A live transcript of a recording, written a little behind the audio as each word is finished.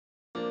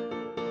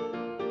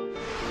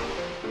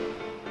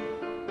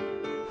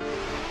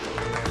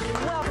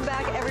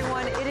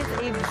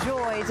a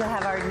joy to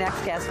have our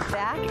next guest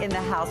back in the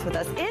house with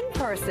us in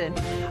person.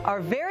 Our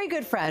very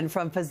good friend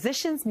from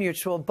Physicians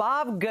Mutual,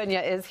 Bob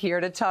Gunya, is here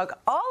to talk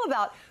all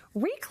about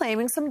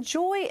reclaiming some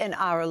joy in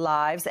our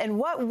lives and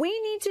what we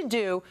need to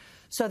do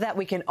so that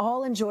we can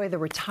all enjoy the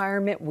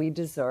retirement we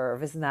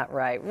deserve. Isn't that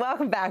right?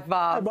 Welcome back,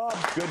 Bob. Hi,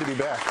 Bob. Good to be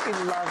back. We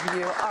love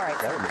you. All right.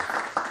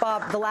 So,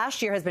 Bob, the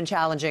last year has been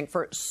challenging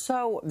for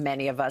so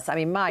many of us. I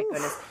mean, my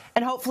goodness.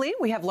 And hopefully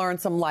we have learned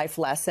some life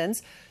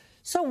lessons.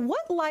 So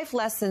what life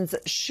lessons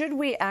should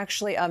we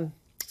actually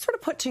sort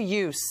of put to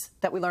use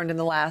that we learned in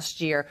the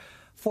last year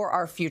for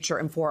our future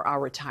and for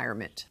our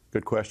retirement?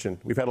 Good question.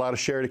 We've had a lot of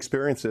shared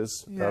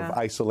experiences of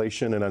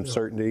isolation and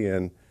uncertainty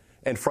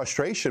and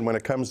frustration when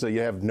it comes to you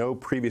have no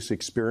previous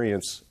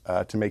experience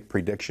to make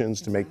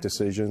predictions, to make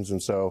decisions.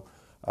 And so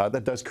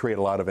that does create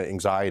a lot of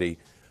anxiety.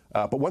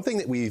 But one thing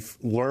that we've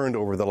learned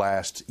over the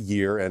last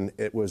year, and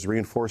it was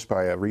reinforced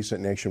by a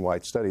recent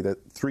nationwide study,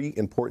 that three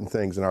important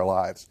things in our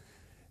lives.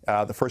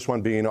 The first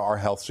one being our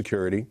health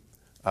security,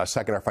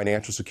 second, our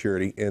financial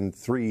security, and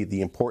three,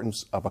 the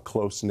importance of a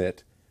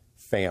close-knit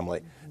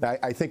family. Now,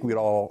 I think we'd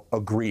all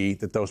agree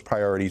that those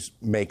priorities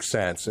make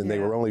sense, and they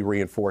were only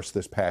reinforced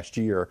this past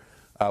year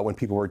when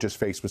people were just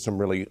faced with some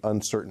really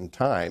uncertain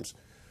times.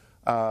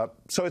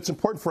 So it's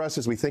important for us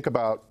as we think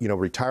about,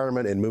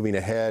 retirement and moving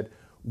ahead.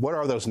 What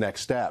are those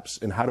next steps,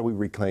 and how do we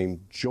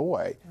reclaim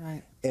joy?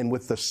 Right. And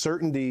with the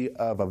certainty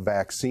of a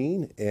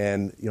vaccine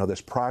and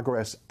this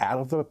progress out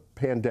of the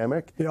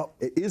pandemic,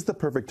 it is the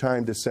perfect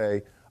time to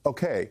say,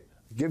 okay,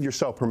 give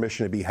yourself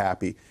permission to be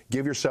happy.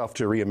 Give yourself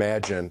to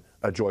reimagine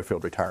a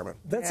joy-filled retirement.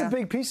 That's a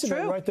big piece of it,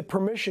 right? The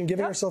permission,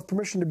 giving yourself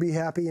permission to be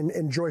happy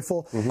and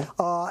joyful.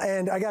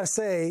 And I got to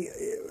say,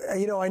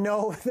 I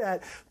know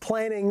that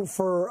planning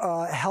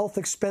for health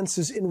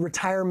expenses in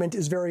retirement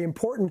is very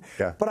important,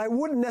 but I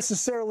wouldn't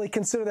necessarily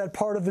consider that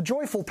part of the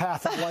joyful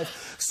path of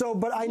life.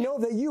 But I know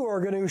that you are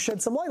going to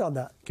shed some light on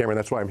that. Cameron,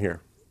 that's why I'm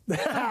here.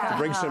 To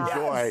bring some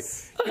joy.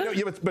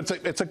 But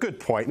it's a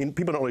good point. I mean,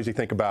 people don't usually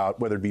think about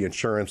whether it be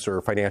insurance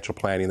or financial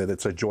planning, that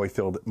it's a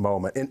joy-filled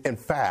moment. In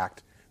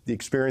fact, the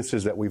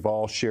experiences that we've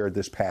all shared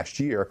this past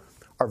year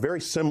are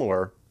very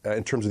similar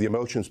in terms of the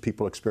emotions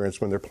people experience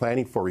when they're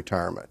planning for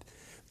retirement.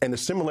 And the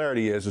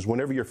similarity is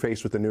whenever you're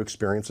faced with a new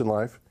experience in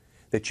life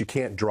that you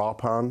can't draw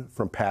upon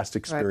from past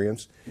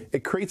experience,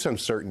 it creates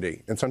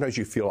uncertainty, and sometimes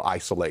you feel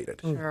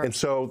isolated. And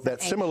so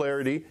that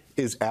similarity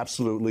is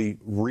absolutely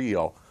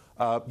real.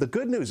 The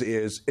good news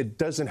is it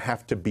doesn't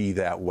have to be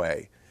that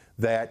way,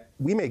 that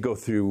we may go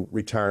through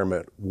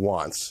retirement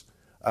once,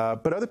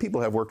 but other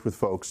people have worked with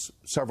folks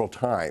several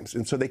times,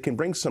 and so they can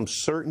bring some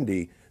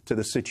certainty to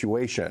the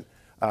situation.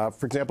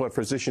 For example, at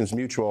Physicians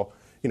Mutual,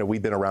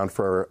 we've been around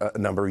for a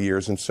number of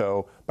years, and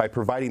so by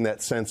providing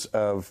that sense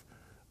of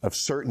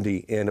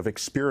certainty and of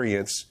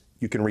experience,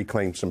 you can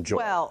reclaim some joy.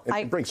 Well,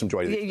 bring some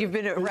joy to the You've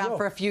been around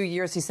for a few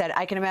years, he said.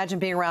 I can imagine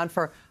being around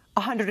for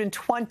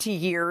 120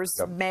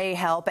 years may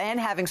help, and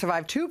having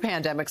survived 2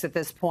 pandemics at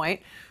this point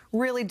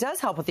really does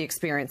help with the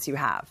experience you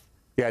have.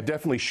 Yeah, it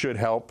definitely should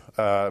help.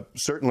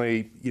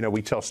 Certainly,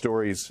 we tell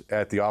stories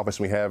at the office,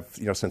 and we have,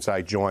 since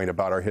I joined,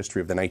 about our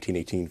history of the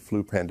 1918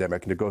 flu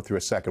pandemic, and to go through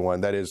a second one,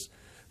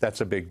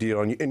 that's a big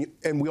deal.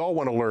 And we all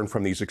want to learn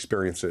from these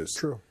experiences.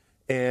 True.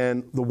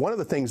 And one of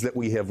the things that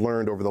we have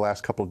learned over the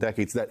last couple of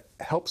decades that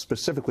helps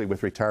specifically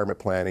with retirement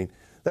planning,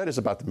 that is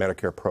about the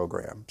Medicare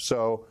program.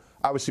 So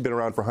obviously been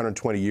around for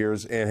 120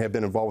 years and have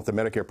been involved with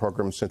the Medicare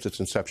program since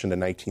its inception in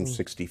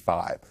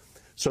 1965.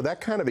 So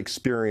that kind of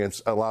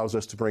experience allows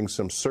us to bring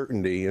some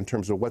certainty in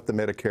terms of what the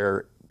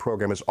Medicare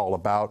program is all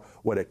about,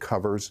 what it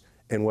covers,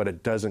 and what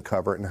it doesn't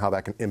cover, and how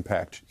that can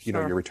impact,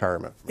 your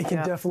retirement. It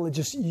can definitely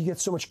you get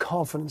so much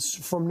confidence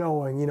from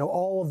knowing,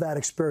 all of that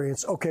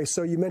experience. Okay,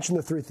 so you mentioned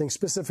the 3 things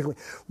specifically.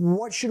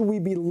 What should we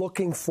be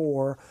looking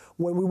for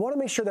when we want to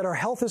make sure that our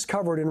health is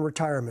covered in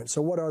retirement?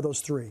 So what are those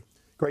 3?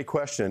 Great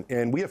question.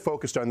 And we have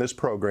focused on this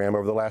program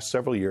over the last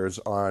several years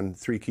on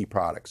 3 key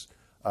products,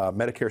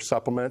 Medicare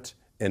supplement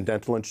and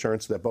dental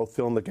insurance that both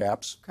fill in the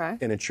gaps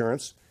in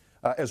insurance,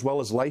 as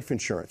well as life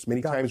insurance.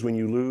 Many times when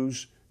you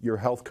lose your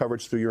health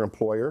coverage through your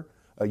employer,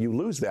 you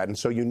lose that. And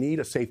so you need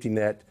a safety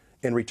net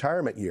in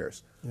retirement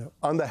years.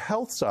 On the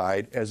health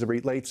side, as it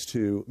relates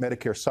to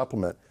Medicare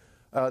supplement,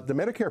 the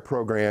Medicare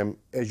program,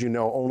 as you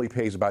know, only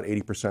pays about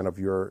 80% of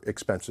your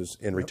expenses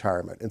in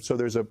retirement. And so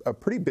there's a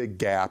pretty big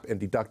gap in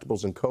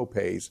deductibles and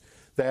copays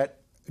that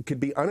could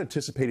be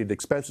unanticipated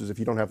expenses if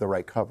you don't have the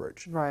right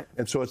coverage.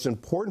 And so it's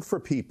important for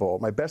people,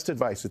 my best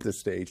advice at this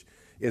stage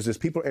is as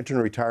people enter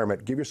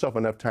retirement, give yourself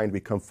enough time to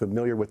become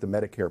familiar with the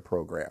Medicare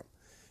program.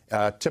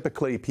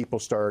 Typically, people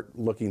start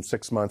looking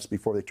 6 months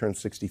before they turn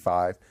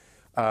 65.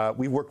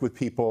 We worked with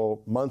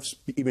people months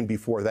even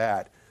before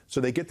that,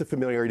 so they get the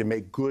familiarity to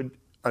make good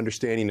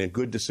understanding and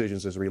good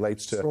decisions as it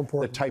relates to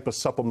the type of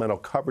supplemental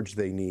coverage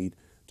they need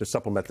to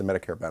supplement the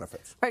Medicare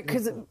benefits. Right,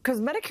 because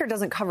Medicare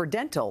doesn't cover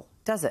dental,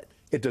 does it?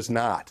 It does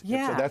not.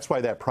 Yeah. So that's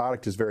why that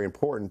product is very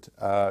important.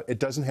 It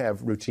doesn't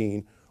have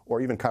routine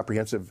or even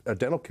comprehensive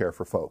dental care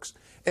for folks.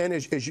 And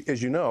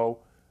as you know,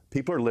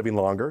 people are living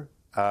longer.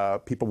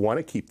 People want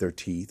to keep their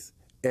teeth.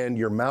 And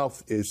your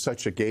mouth is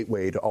such a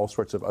gateway to all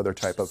sorts of other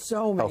type of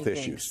health things.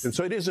 issues. And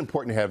so it is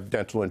important to have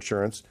dental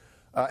insurance.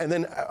 And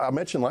then I'll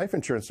mention life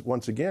insurance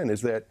once again,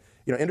 is that,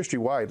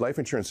 industry-wide, life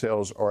insurance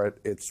sales are at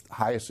its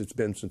highest it's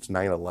been since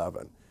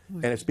 9/11.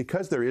 And it's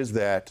because there is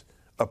that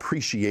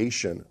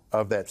appreciation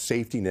of that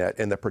safety net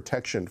and the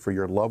protection for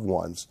your loved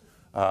ones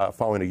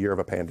following a year of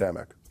a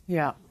pandemic.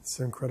 Yeah. It's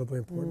incredibly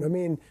important. I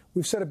mean,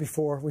 we've said it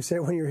before. We say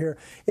it when you're here.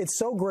 It's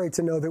so great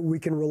to know that we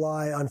can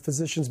rely on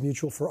Physicians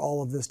Mutual for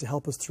all of this to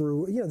help us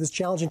through, this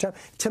challenging time,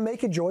 to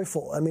make it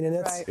joyful. I mean,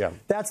 and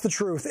that's the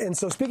truth. And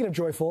so speaking of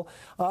joyful,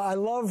 I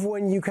love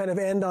when you kind of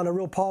end on a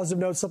real positive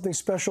note, something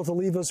special to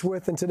leave us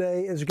with. And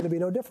today is going to be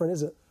no different,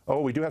 is it?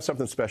 Oh, we do have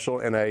something special.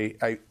 And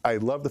I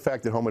love the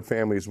fact that Home &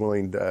 Family is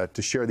willing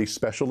to share these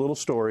special little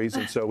stories.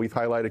 And so we've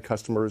highlighted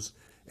customers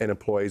and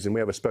employees. And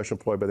we have a special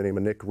employee by the name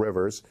of Nick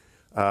Rivers.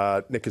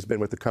 Nick has been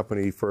with the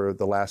company for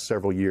the last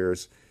several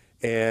years,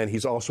 and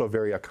he's also a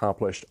very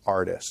accomplished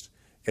artist.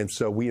 And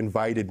so we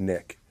invited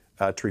Nick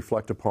to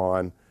reflect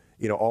upon,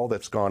 all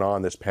that's gone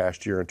on this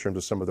past year in terms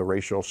of some of the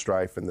racial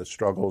strife and the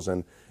struggles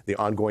and the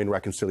ongoing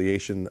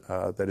reconciliation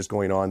that is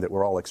going on that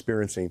we're all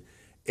experiencing,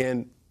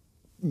 and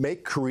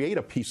create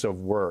a piece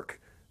of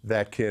work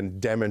that can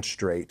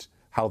demonstrate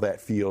how that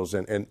feels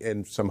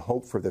and some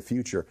hope for the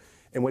future.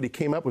 And what he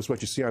came up with is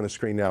what you see on the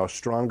screen now,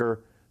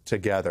 Stronger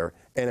Together.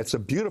 And it's a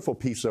beautiful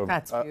piece of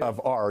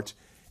art.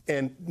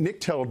 And Nick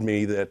told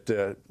me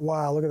that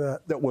wow, look at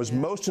that. That was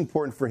most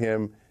important for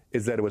him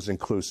is that it was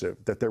inclusive,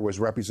 that there was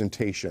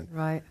representation.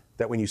 Right.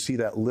 That when you see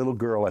that little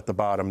girl at the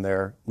bottom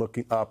there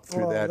looking up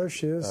through that, there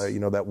she is.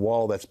 That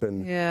wall that's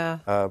been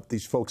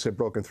these folks have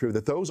broken through,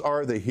 that those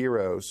are the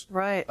heroes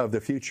of the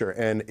future.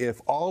 And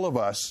if all of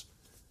us,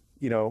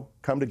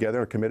 come together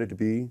and are committed to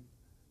be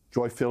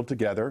joy-filled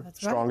together,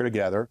 stronger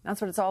together. That's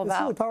what it's all about.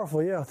 It's really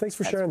powerful, yeah. Thanks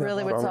for sharing that. That's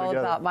really what it's all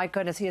about. My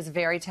goodness, he is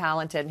very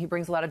talented, and he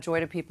brings a lot of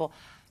joy to people,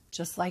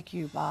 just like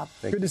you, Bob.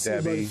 Good to see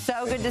you, buddy.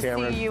 So good to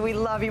see you. We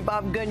love you,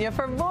 Bob Gunya.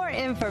 For more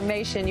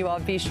information, you all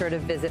be sure to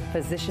visit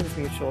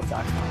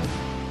physiciansmutual.com.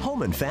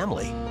 Home and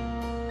Family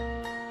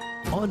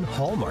on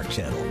Hallmark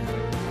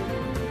Channel.